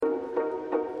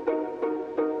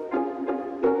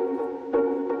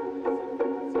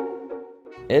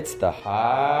It's the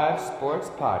Hive Sports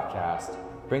Podcast,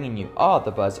 bringing you all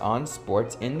the buzz on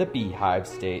sports in the Beehive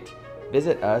State.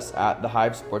 Visit us at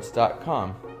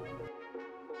thehivesports.com.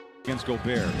 Against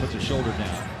Gobert, puts his shoulder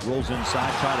down, rolls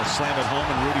inside, try to slam it home,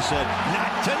 and Rudy said,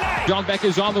 not tonight! John Beck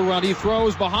is on the run, he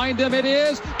throws, behind him it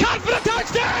is, confident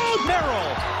touchdown!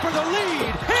 Merrill for the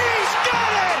lead, he's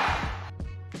got it!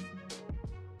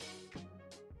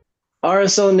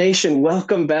 RSL Nation,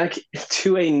 welcome back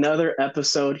to another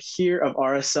episode here of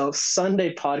RSL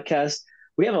Sunday Podcast.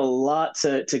 We have a lot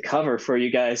to cover for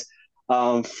you guys,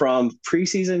 from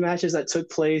preseason matches that took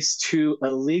place to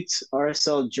a leaked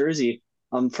RSL jersey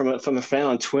from a fan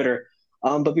on Twitter.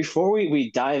 But before we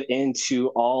dive into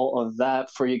all of that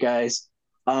for you guys,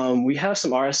 we have some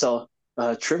RSL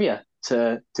trivia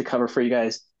to cover for you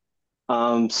guys.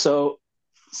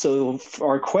 So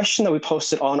our question that we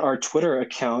posted on our Twitter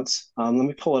account, let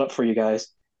me pull it up for you guys.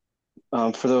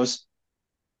 For those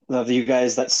of you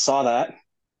guys that saw that,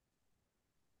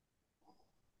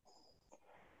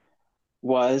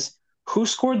 was who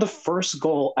scored the first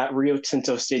goal at Rio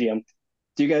Tinto Stadium?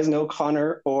 Do you guys know,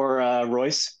 Connor or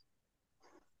Royce?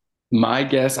 My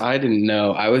guess, I didn't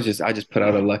know. I just put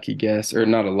out a lucky guess, or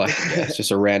not a lucky guess,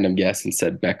 just a random guess and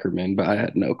said Beckerman, but I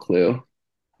had no clue.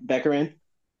 Beckerman?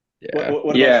 Yeah.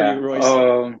 What about for you,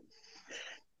 Royce?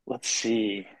 Let's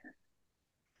see.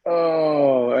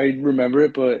 Oh, I remember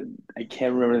it, but I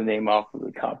can't remember the name off of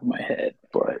the top of my head.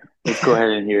 But let's go ahead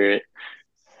and hear it.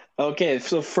 Okay,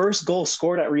 so first goal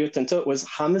scored at Rio Tinto was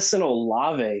Jamison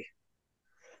Olave.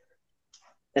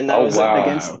 And that was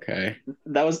against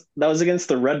that was against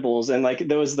the Red Bulls, and like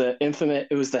there was the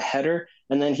the header,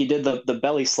 and then he did the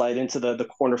belly slide into the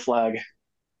corner flag.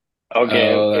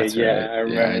 Okay, that's yeah, right. I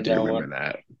remember I do remember one.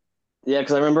 that. Yeah,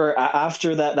 because I remember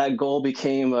after that goal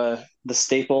became the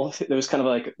staple. It was kind of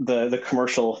like the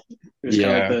commercial. It was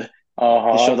kind of like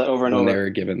they showed that over and when over. they were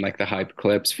given like the hype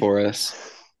clips for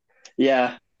us.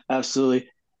 Yeah, absolutely.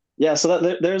 Yeah,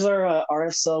 so there's our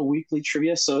RSL weekly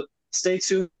trivia. So stay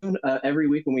tuned every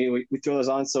week when we throw those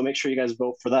on. So make sure you guys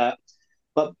vote for that.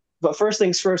 But first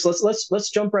things first,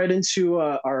 let's jump right into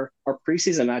our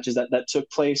preseason matches that took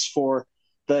place for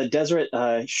the Deseret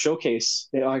Showcase.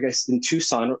 I guess in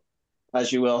Tucson,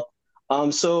 as you will.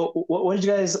 So what did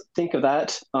you guys think of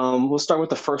that? We'll start with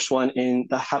the first one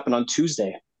that happened on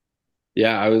Tuesday.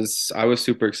 Yeah, I was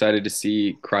super excited to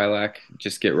see Krylak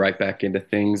just get right back into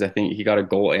things. I think he got a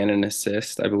goal and an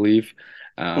assist, I believe.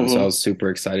 So I was super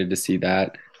excited to see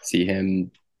that, see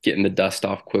him getting the dust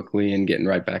off quickly and getting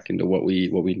right back into what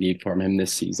we need from him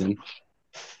this season.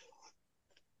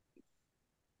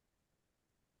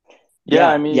 Yeah,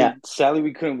 I mean, sadly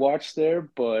we couldn't watch there,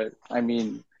 but I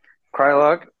mean,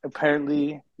 Krylak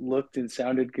apparently looked and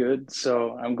sounded good,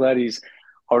 so I'm glad he's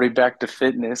already back to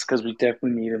fitness because we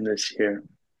definitely need him this year.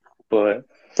 But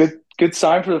good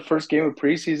sign for the first game of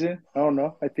preseason. I don't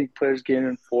know. I think players getting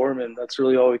in form, and that's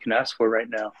really all we can ask for right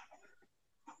now.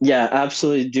 Yeah,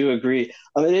 absolutely do agree.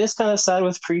 It is kind of sad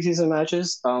with preseason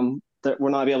matches that we're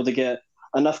not able to get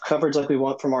enough coverage like we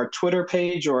want from our Twitter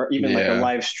page or even like a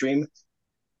live stream.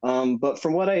 But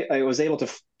from what I was able to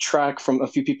track from a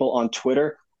few people on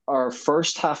Twitter, our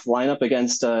first half lineup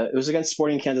against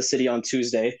Sporting Kansas City on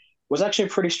Tuesday was actually a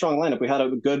pretty strong lineup. We had a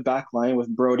good back line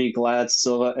with Brody, Glad,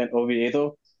 Silva, and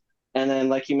Oviedo. And then,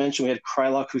 like you mentioned, we had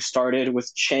Krylak, who started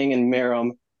with Chang and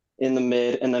Meram in the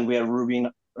mid, and then we had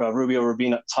Rubio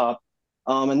Rubin up top.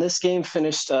 And this game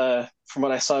finished, from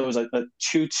what I saw, it was a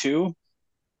 2-2.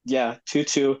 Yeah,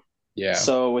 2-2. Yeah.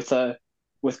 So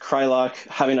with Krylak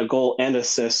having a goal and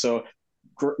assist, so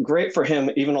great for him,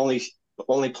 even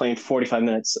only playing 45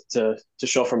 minutes to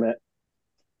show from it.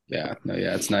 Yeah,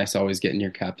 it's nice always getting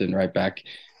your captain right back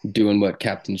doing what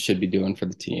captains should be doing for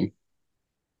the team.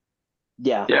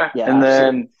 Yeah. And absolutely.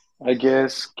 then I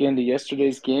guess getting to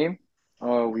yesterday's game,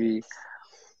 we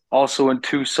also in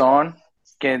Tucson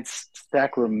against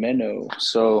Sacramento,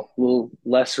 so a little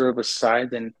lesser of a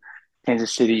side than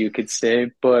Kansas City, you could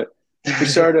say, but we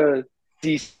started a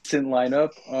decent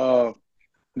lineup.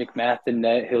 McMath in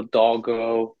net,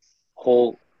 Hidalgo,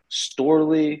 Holt,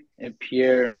 Storley, and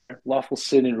Pierre,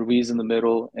 Lawfulson and Ruiz in the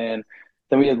middle. And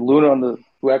then we had Luna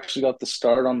who actually got the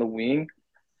start on the wing.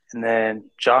 And then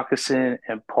Jockerson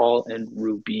and Paul and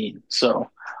Rubin.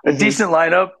 So a decent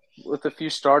lineup with a few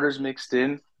starters mixed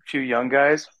in, a few young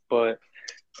guys, but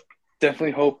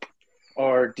definitely hope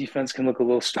our defense can look a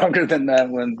little stronger than that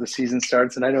when the season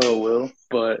starts. And I know it will,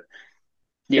 but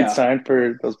it's time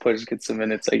for those players to get some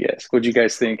minutes, I guess. What do you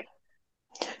guys think?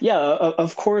 Yeah,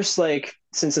 of course, like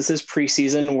since this is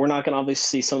preseason, we're not going to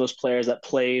obviously see some of those players that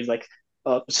played like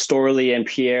Storley and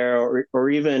Pierre or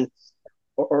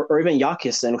or even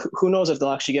Yakis. And who knows if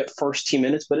they'll actually get first team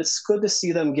minutes, but it's good to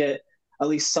see them get at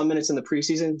least some minutes in the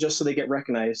preseason just so they get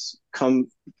recognized come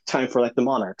time for like the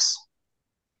Monarchs.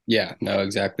 Yeah, no,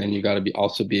 exactly. And you got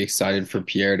to be excited for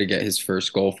Pierre to get his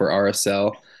first goal for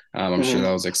RSL. I'm sure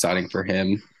that was exciting for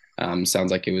him.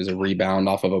 Sounds like it was a rebound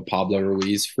off of a Pablo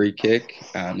Ruiz free kick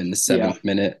in the Yeah. 7th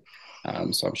minute.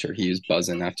 So I'm sure he was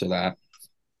buzzing after that.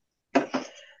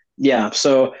 Yeah.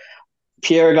 So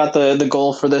Pierre got the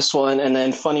goal for this one, and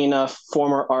then funny enough,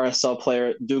 former RSL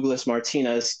player Douglas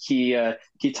Martinez he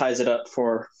ties it up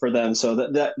for them. So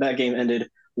that game ended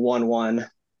 1-1.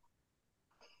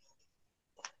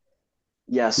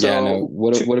 Yeah. Yeah,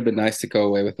 no, So would have been nice to go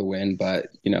away with a win, but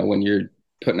when you're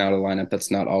putting out a lineup that's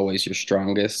not always your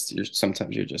strongest,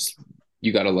 sometimes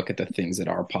you got to look at the things that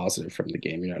are positive from the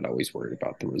game. You're not always worried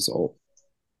about the result.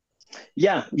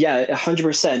 yeah,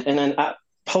 100%. And then at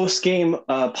post game,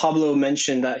 Pablo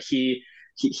mentioned that he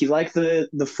liked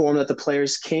the form that the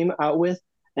players came out with,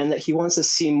 and that he wants to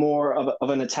see more of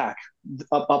an attack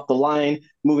up the line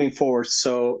moving forward.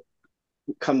 So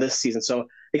come this season, so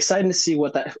exciting to see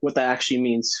what that actually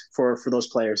means for those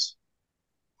players.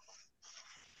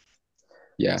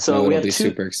 Yeah, So no, we it'll have be two.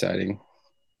 super exciting.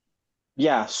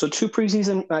 Yeah, so two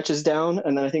preseason matches down,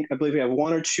 and then I believe we have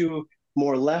one or two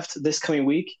more left this coming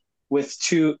week, with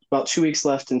about 2 weeks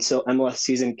left until MLS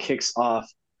season kicks off.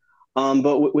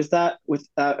 But with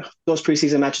those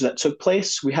preseason matches that took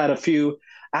place, we had a few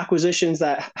acquisitions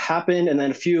that happened, and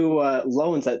then a few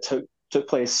loans that took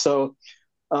place. So,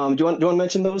 do you want to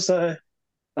mention those,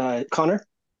 Connor?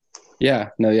 Yeah,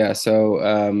 no, yeah.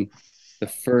 So the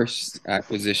first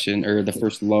acquisition or the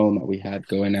first loan that we had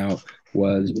going out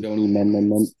was Joni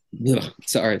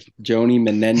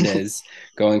Menendez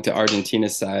going to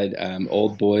Argentina's side,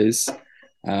 Old Boys.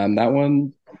 That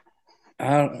one,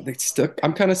 I don't, they stuck.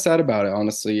 I'm kind of sad about it,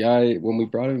 honestly. When we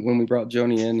brought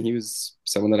Joni in, he was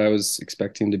someone that I was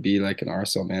expecting to be like an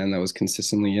RSL man that was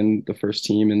consistently in the first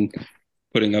team and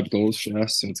putting up goals for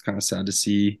us. So it's kind of sad to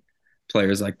see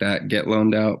players like that get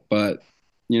loaned out. But,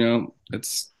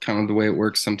 it's kind of the way it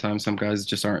works sometimes. Some guys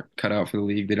just aren't cut out for the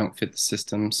league. They don't fit the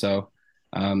system. So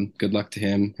good luck to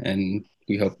him. And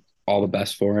we hope all the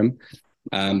best for him.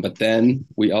 But then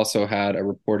we also had a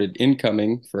reported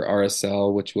incoming for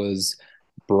RSL, which was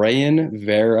Brian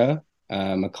Vera,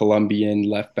 a Colombian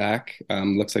left back.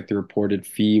 Looks like the reported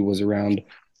fee was around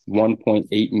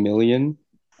 1.8 million.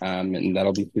 And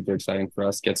that'll be super exciting for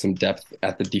us. Get some depth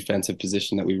at the defensive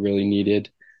position that we really needed.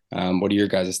 What are your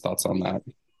guys' thoughts on that?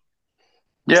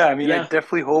 Yeah, I mean, I Yeah.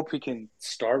 definitely hope we can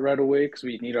start right away because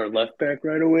we need our left back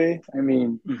right away. I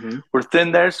mean, Mm-hmm. we're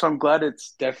thin there, so I'm glad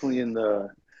it's definitely in the,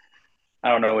 I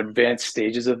don't know, advanced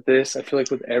stages of this. I feel like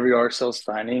with every RSL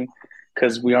signing,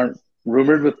 because we aren't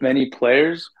rumored with many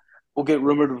players, we'll get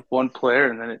rumored with one player,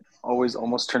 and then it always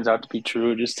almost turns out to be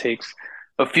true. It just takes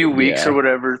a few weeks or Yeah,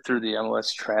 whatever through the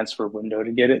MLS transfer window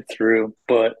to get it through.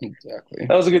 But exactly.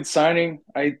 that was a good signing.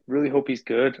 I really hope he's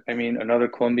good. I mean, another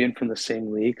Colombian from the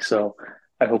same league, so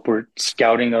I hope we're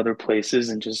scouting other places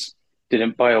and just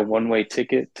didn't buy a one-way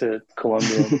ticket to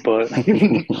Colombia. But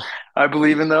I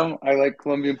believe in them. I like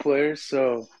Colombian players,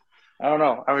 so I don't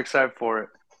know. I'm excited for it.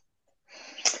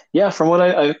 Yeah, from what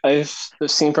I've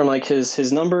seen from like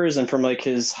his numbers and from like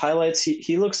his highlights,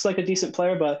 he looks like a decent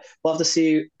player, but we'll have to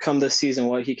see come this season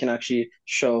what he can actually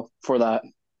show for that.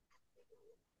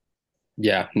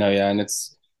 Yeah, no, yeah, and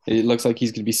it looks like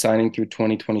he's going to be signing through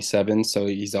 2027, so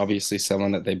he's obviously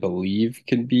someone that they believe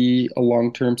can be a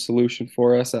long-term solution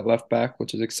for us at left back,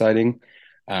 which is exciting.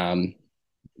 Um,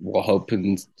 we'll hope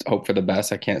for the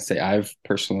best. I can't say I've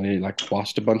personally like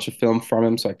watched a bunch of film from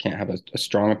him, so I can't have a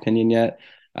strong opinion yet.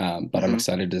 But I'm Mm-hmm.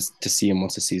 excited to see him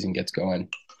once the season gets going.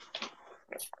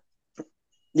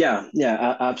 Yeah,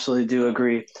 I absolutely do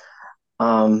agree.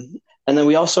 Um, and then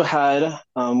we also had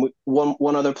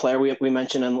one other player we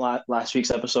mentioned in last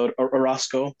week's episode,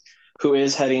 Orozco, who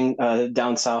is heading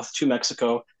down south to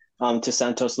Mexico, to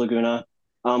Santos Laguna.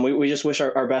 We just wish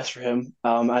our best for him,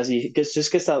 as he gets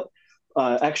that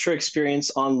extra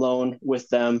experience on loan with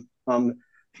them.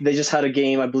 They just had a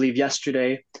game, I believe,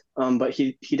 yesterday, but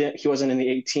he wasn't in the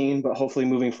 18. But hopefully,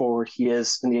 moving forward, he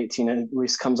is in the 18 and at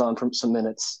least comes on from some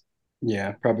minutes.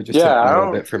 Yeah, probably just Yeah, take a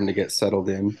little bit for him to get settled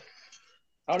in.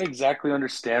 I don't exactly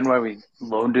understand why we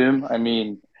loaned him. I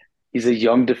mean, he's a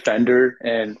young defender,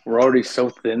 and we're already so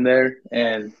thin there,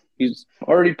 and he's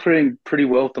already playing pretty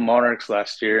well with the Monarchs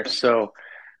last year. So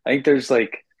I think there's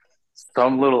like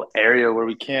some little area where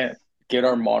we can't get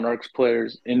our Monarchs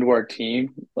players into our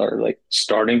team or like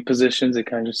starting positions. They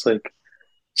kind of just like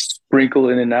sprinkle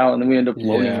in and out, and then we end up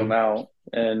loaning Yeah, them out.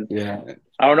 And Yeah.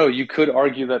 I don't know. You could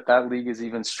argue that league is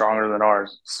even stronger than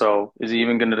ours. So is he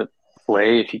even going to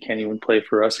play if he can't even play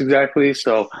for us exactly?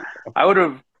 So I would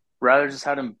have rather just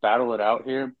had him battle it out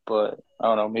here. But I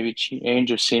don't know. Maybe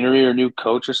change of scenery or new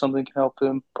coach or something can help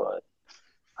him. But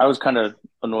I was kind of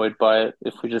annoyed by it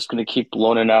if we're just going to keep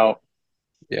loaning out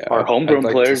Yeah, our I'd homegrown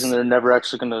like to. players and they're never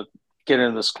actually going to get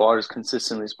into the squad as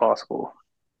consistently as possible.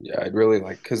 Yeah, I'd really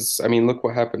like because I mean, look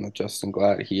what happened with Justin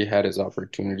Glatt. He had his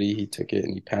opportunity, he took it,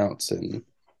 and he pounced and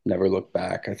never looked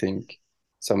back. I think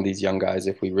some of these young guys,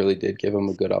 if we really did give them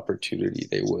a good opportunity,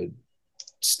 they would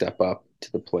step up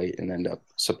to the plate and end up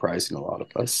surprising a lot of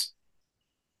us.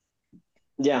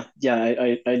 Yeah,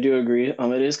 I do agree.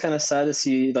 It is kind of sad to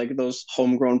see like those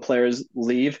homegrown players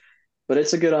leave, but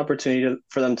it's a good opportunity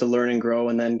for them to learn and grow,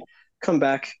 and then come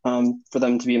back for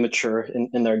them to be mature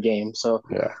in their game. So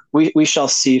Yeah. we shall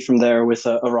see from there with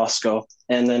Orozco,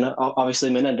 and then obviously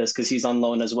Menendez because he's on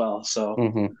loan as well. So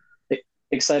Hmm.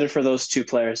 excited for those two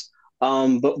players.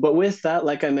 But with that,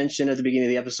 like I mentioned at the beginning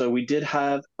of the episode, we did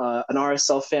have an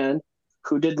RSL fan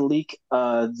who did leak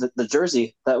the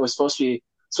jersey that was supposed to be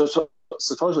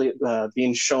supposedly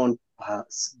being shown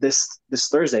this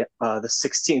Thursday, the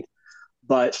 16th.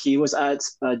 But he was at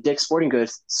Dick's Sporting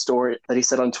Goods store that he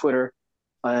said on Twitter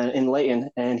in Layton,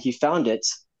 and he found it.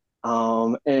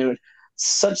 And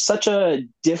such a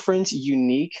different,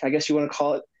 unique, I guess you want to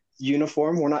call it,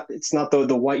 uniform. We're not. It's not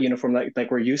the white uniform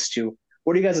like we're used to.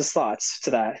 What are you guys' thoughts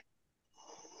to that?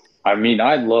 I mean,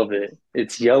 I love it.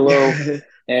 It's yellow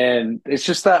and it's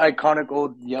just that iconic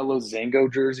old yellow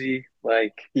Zango jersey.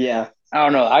 Like, Yeah, I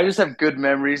don't know. I just have good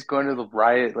memories going to the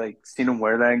Riot, like seeing him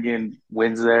wear that and getting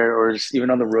wins there, or just even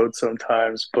on the road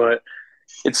sometimes. But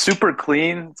it's super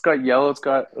clean. It's got yellow. It's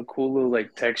got a cool little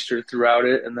like texture throughout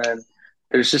it, and then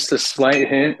there's just a slight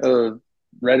hint of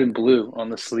red and blue on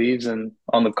the sleeves and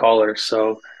on the collar.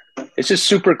 So it's just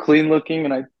super clean looking,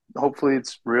 and I hopefully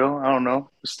it's real. I don't know.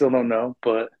 I still don't know,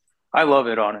 but I love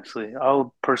it honestly.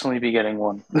 I'll personally be getting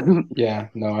one. Yeah,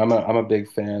 no, I'm a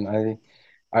big fan.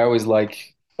 I always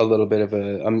like a little bit of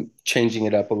a. I'm changing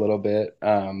it up a little bit.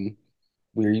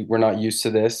 We're not used to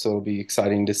this, so it'll be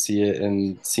exciting to see it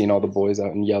and seeing all the boys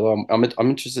out in yellow. I'm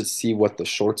interested to see what the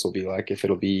shorts will be like. If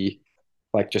it'll be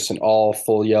like just an all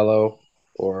full yellow,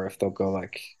 or if they'll go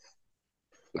like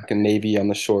a navy on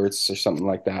the shorts or something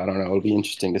like that. I don't know. It'll be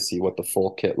interesting to see what the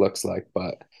full kit looks like.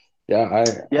 But yeah,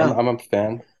 I'm yeah, I'm a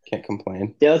fan. Can't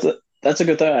complain. yeah. That's a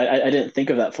good thought. I didn't think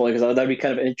of that fully because that'd be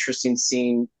kind of interesting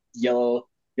seeing yellow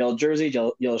jersey,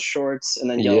 yellow shorts, and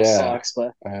then yellow Yeah, socks.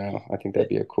 But I think that'd it,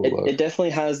 be a cool it look. definitely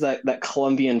has that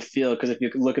Colombian feel because if you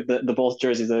look at the both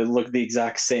jerseys, they look the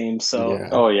exact same. So Yeah,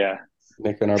 Oh yeah.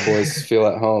 making our boys feel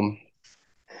at home.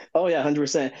 oh yeah,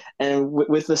 100%. And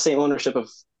with the same ownership of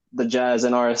the Jazz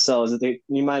and RSL, is that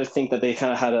you might think that they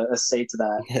kind of had a say to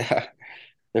that. Yeah,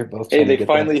 they're both Hey, trying to they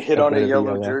get that finally hit a on a bit of the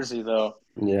yellow yellow. jersey though.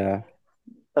 Yeah,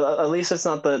 At least it's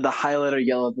not the highlighter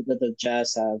yellow that the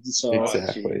Jazz have. So Oh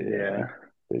exactly. geez, Yeah, yeah.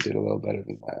 they did a little better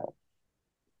than that.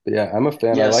 But yeah, I'm a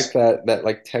fan. I like yes, that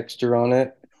like texture on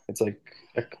it. It's like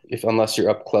if unless you're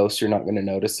up close, you're not going to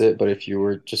notice it. But if you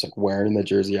were just like wearing the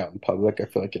jersey out in public, I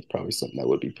feel like it's probably something that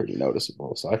would be pretty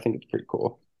noticeable. So I think it's pretty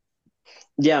cool.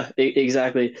 yeah,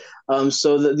 exactly.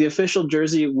 So the official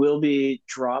jersey will be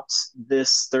dropped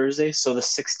this Thursday, so the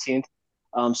 16th.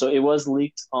 So it was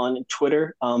leaked on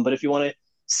Twitter. But if you want to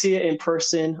see it in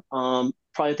person,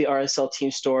 probably at the RSL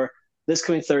team store this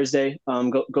coming Thursday,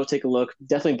 go take a look.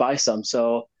 Definitely buy some.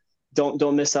 So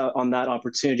don't miss out on that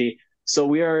opportunity. So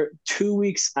we are 2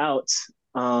 weeks out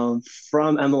from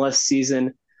MLS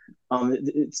season.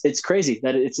 It's crazy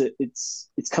that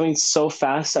it's coming so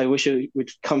fast. I wish it would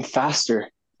come faster.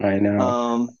 I know.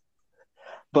 Um,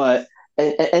 but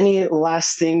any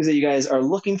last things that you guys are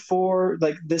looking for,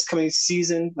 like this coming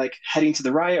season, like heading to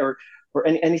the Riot, or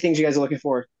any things you guys are looking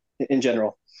for in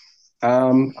general?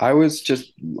 I was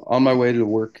just on my way to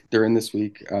work during this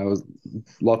week. Was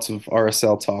lots of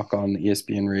RSL talk on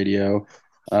ESPN radio.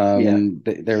 Yeah,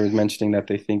 They were mentioning that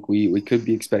they think we could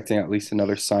be expecting at least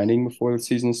another signing before the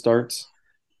season starts,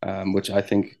 which I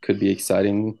think could be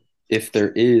exciting. If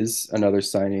there is another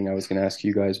signing, I was going to ask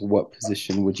you guys, what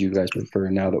position would you guys prefer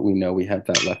now that we know we have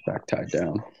that left back tied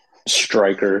down?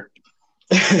 Striker.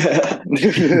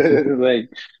 Like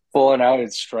pulling out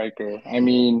its striker. I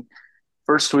mean,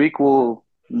 first week we'll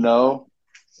know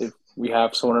if we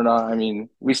have someone or not. I mean,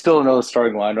 we still don't know the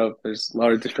starting lineup. There's a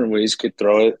lot of different ways you could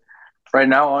throw it. Right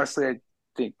now, honestly, I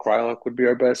think Krylock would be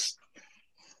our best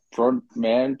front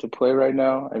man to play right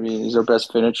now. I mean, he's our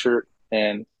best finisher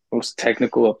and most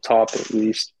technical up top at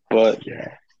least. But if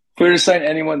Yeah. we were to sign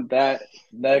anyone that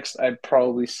next, I'd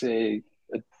probably say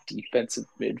a defensive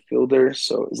midfielder.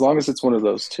 So as long as it's one of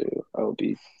those two, I'll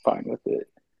be fine with it.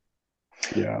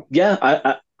 Yeah,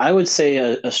 I would say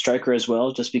a striker as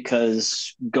well, just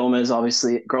because Gomez and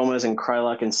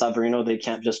Krylak and Savarino, they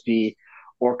can't just be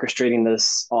orchestrating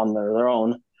this on their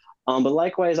own. But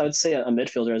likewise, I would say a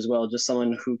midfielder as well, just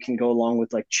someone who can go along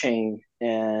with like Chang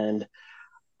and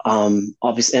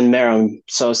obviously and Merrim.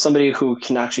 So somebody who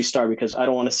can actually start, because I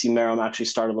don't want to see Merrim actually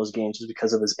start all those games just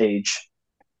because of his age.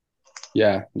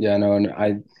 Yeah, no,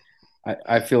 and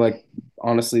I feel like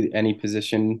honestly any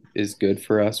position is good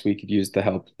for us. We could use the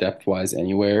help depth wise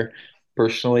anywhere.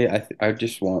 Personally, I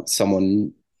just want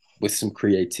someone with some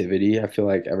creativity. I feel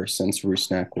like ever since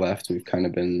Rusnak left, we've kind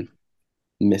of been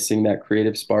missing that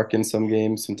creative spark in some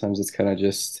games. Sometimes it's kind of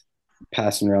just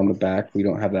passing around the back. We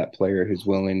don't have that player who's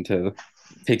willing to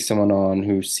take someone on,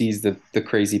 who sees the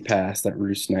crazy pass that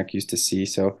Rusnak used to see.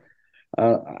 So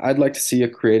I'd like to see a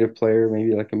creative player,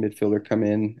 maybe like a midfielder, come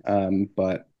in.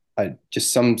 But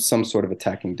just some sort of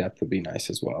attacking depth would be nice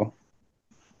as well.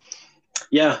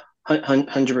 Yeah,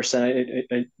 100%.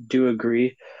 I do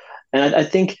agree, and I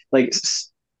think like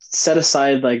set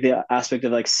aside like the aspect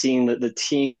of like seeing the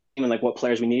team and like what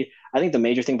players we need. I think the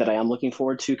major thing that I am looking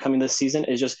forward to coming this season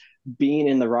is just being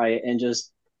in the Riot and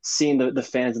just seeing the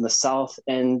fans in the South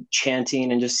and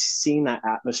chanting and just seeing that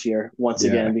atmosphere once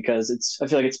again, because I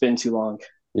feel like it's been too long.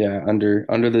 Yeah,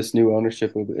 under this new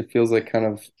ownership, it feels like kind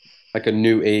of like a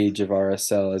new age of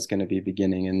RSL is going to be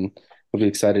beginning, and we'll be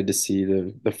excited to see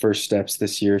the first steps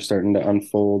this year starting to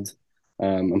unfold.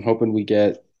 I'm hoping we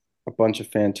get a bunch of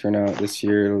fan turnout this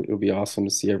year. It'll be awesome to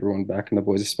see everyone back in the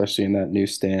boys, especially in that new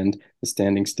stand, the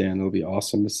standing stand. It'll be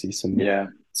awesome to see some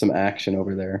action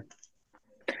over there.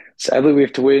 Sadly, we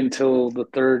have to wait until the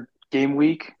third game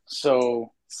week,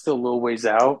 so still a little ways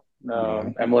out.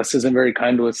 MLS isn't very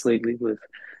kind to us lately with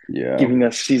giving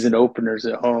us season openers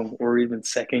at home or even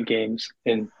second games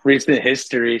in recent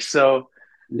history. So,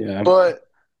 but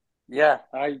yeah,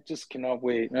 I just cannot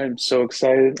wait. I'm so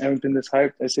excited. I haven't been this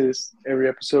hyped. I say this every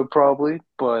episode probably,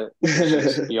 but it's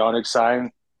just beyond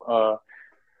exciting.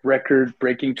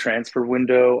 Record-breaking transfer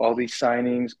window, all these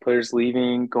signings, players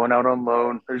leaving, going out on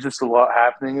loan. There's just a lot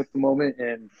happening at the moment,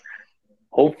 and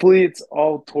hopefully it's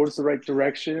all towards the right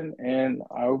direction, and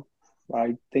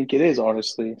I think it is,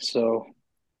 honestly. So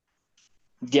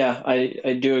yeah,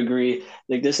 I do agree.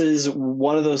 Like this is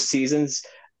one of those seasons,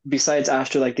 besides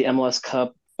after like the MLS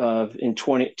Cup of in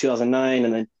 2009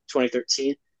 and then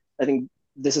 2013, I think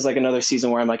this is like another season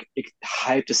where I'm like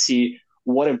hyped to see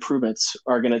what improvements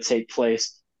are going to take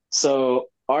place. So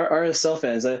our RSL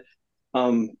fans,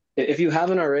 if you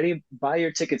haven't already, buy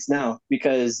your tickets now,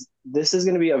 because this is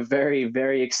going to be a very,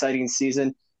 very exciting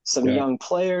season. Some young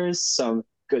players, some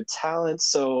good talent.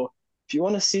 So if you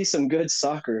want to see some good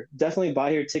soccer, definitely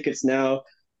buy your tickets now,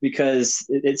 because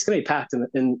it's going to be packed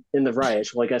in the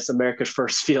Riot, like that's America's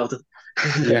first field.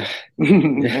 Yeah.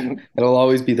 It'll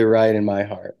always be the Riot in my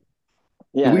heart.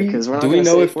 Yeah, because do we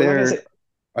know if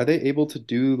are they able to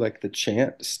do like the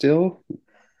chant still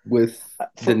with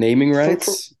the naming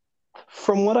rights?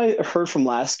 From what I heard from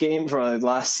last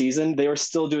season, they were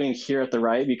still doing Here at the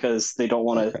Riot because they don't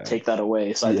want to take that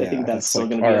away. So I think that's still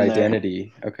going to be our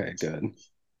identity. Okay, good.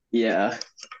 Yeah.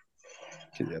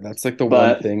 Yeah, that's like the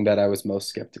one thing that I was most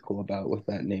skeptical about with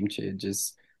that name change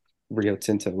is Rio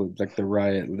Tinto, like the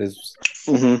Riot. This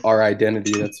our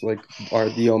identity. That's like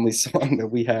the only song that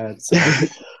we had. So.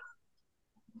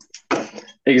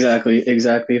 Exactly.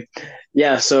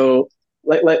 Yeah. So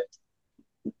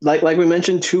like we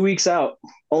mentioned, 2 weeks out,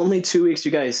 only 2 weeks,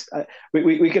 you guys.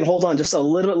 We can hold on just a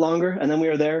little bit longer, and then we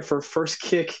are there for first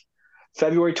kick,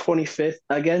 February 25th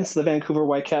against the Vancouver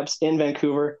Whitecaps in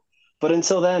Vancouver. But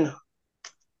until then,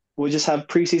 we'll just have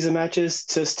preseason matches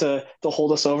just to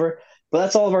hold us over. But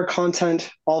that's all of our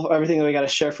content, everything that we got to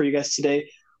share for you guys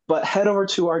today. But head over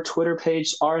to our Twitter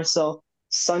page, RSL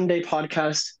Sunday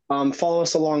Podcast. Follow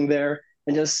us along there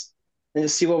and just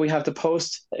see what we have to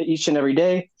post each and every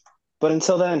day. But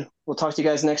until then, we'll talk to you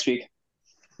guys next week.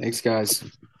 Thanks, guys.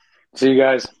 See you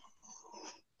guys.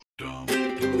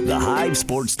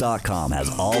 TheHiveSports.com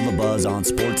has all the buzz on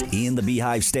sports in the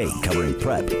Beehive State, covering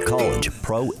prep, college,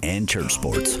 pro, and church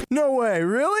sports. No way,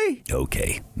 really?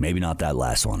 Okay, maybe not that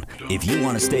last one. If you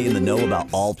want to stay in the know about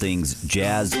all things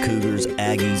Jazz, Cougars,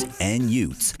 Aggies, and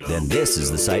Utes, then this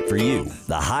is the site for you.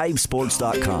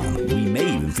 TheHiveSports.com. We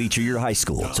may even feature your high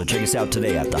school, so check us out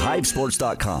today at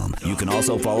TheHiveSports.com. You can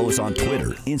also follow us on Twitter,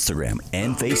 Instagram,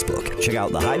 and Facebook. Check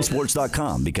out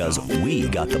TheHiveSports.com because we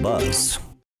got the buzz.